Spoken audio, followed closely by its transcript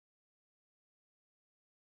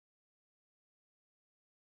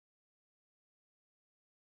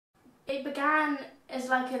It began as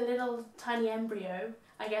like a little tiny embryo,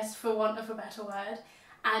 I guess, for want of a better word,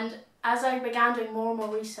 and as I began doing more and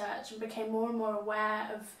more research and became more and more aware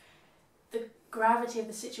of the gravity of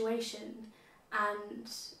the situation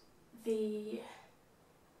and the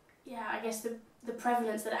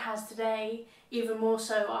prevalence that it has today, even more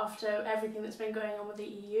so after everything that's been going on with the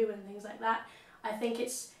EU and things like that, I think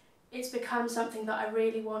it's become something that I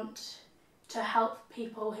really want to help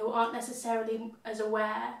people who aren't necessarily as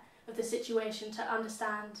aware of the situation to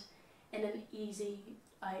understand in an easy,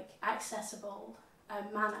 accessible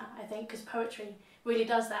manner, I think, because poetry really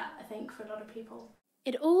does that, I think, for a lot of people.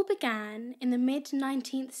 It all began in the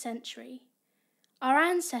mid-19th century. Our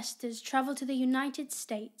ancestors travelled to the United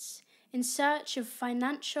States in search of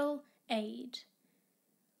financial aid.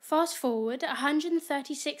 Fast forward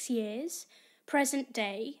 136 years, present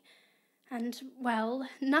day, and, well,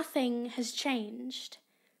 nothing has changed.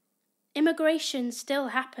 Immigration still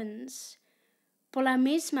happens. Por la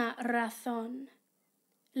misma razón.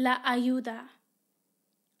 La ayuda.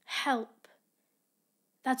 Help.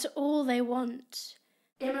 That's all they want.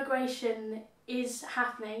 Immigration is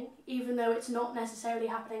happening, even though it's not necessarily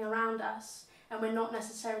happening around us and we're not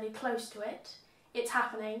necessarily close to it. It's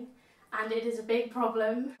happening, and it is a big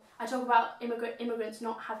problem. I talk about immigrants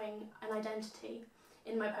not having an identity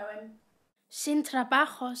in my poem. Sin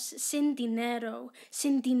trabajos, sin dinero,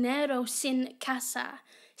 sin casa,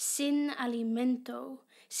 sin alimento,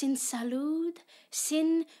 sin salud,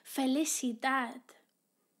 sin felicidad.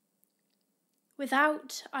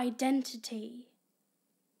 Without identity.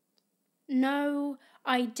 No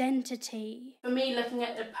identity. For me, looking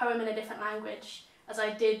at the poem in a different language, as I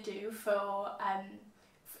did do for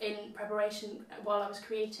in preparation while I was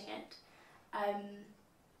creating it,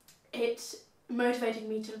 it motivated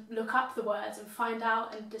me to look up the words and find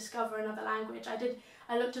out and discover another language.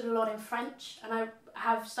 I looked at a lot in French, and I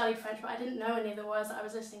have studied French, but I didn't know any of the words that I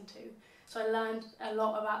was listening to. So I learned a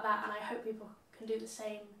lot about that, and I hope people can do the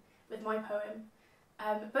same with my poem.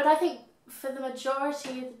 But I think for the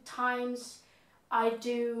majority of the times I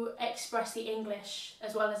do express the English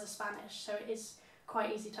as well as the Spanish, so it is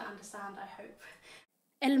quite easy to understand, I hope.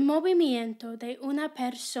 El movimiento de una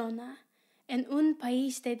persona en un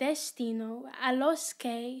país de destino a los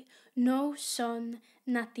que no son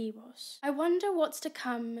nativos. I wonder what's to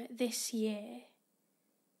come this year.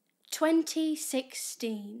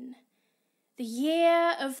 2016, the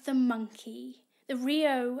year of the monkey, the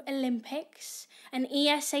Rio Olympics, an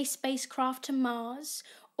ESA spacecraft to Mars,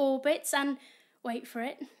 orbits, and, wait for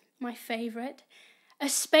it, my favourite, a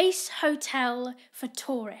space hotel for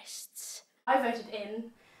tourists. I voted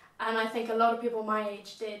in, and I think a lot of people my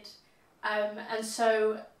age did. And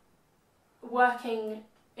so working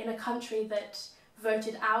in a country that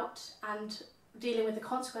voted out and dealing with the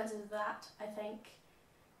consequences of that, I think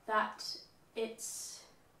that it's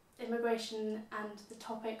immigration and the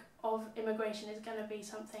topic of immigration is going to be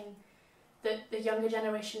something that the younger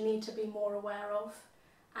generation need to be more aware of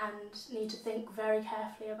and need to think very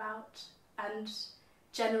carefully about and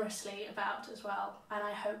generously about as well. And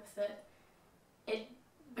I hope that it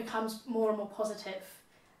becomes more and more positive,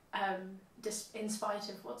 in spite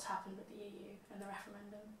of what's happened with the EU and the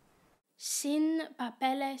referendum. Sin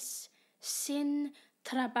papeles, sin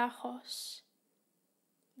trabajos.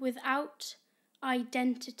 Without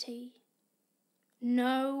identity.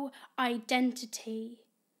 No identity.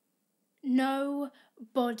 No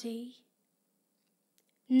body.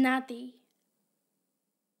 Nadie.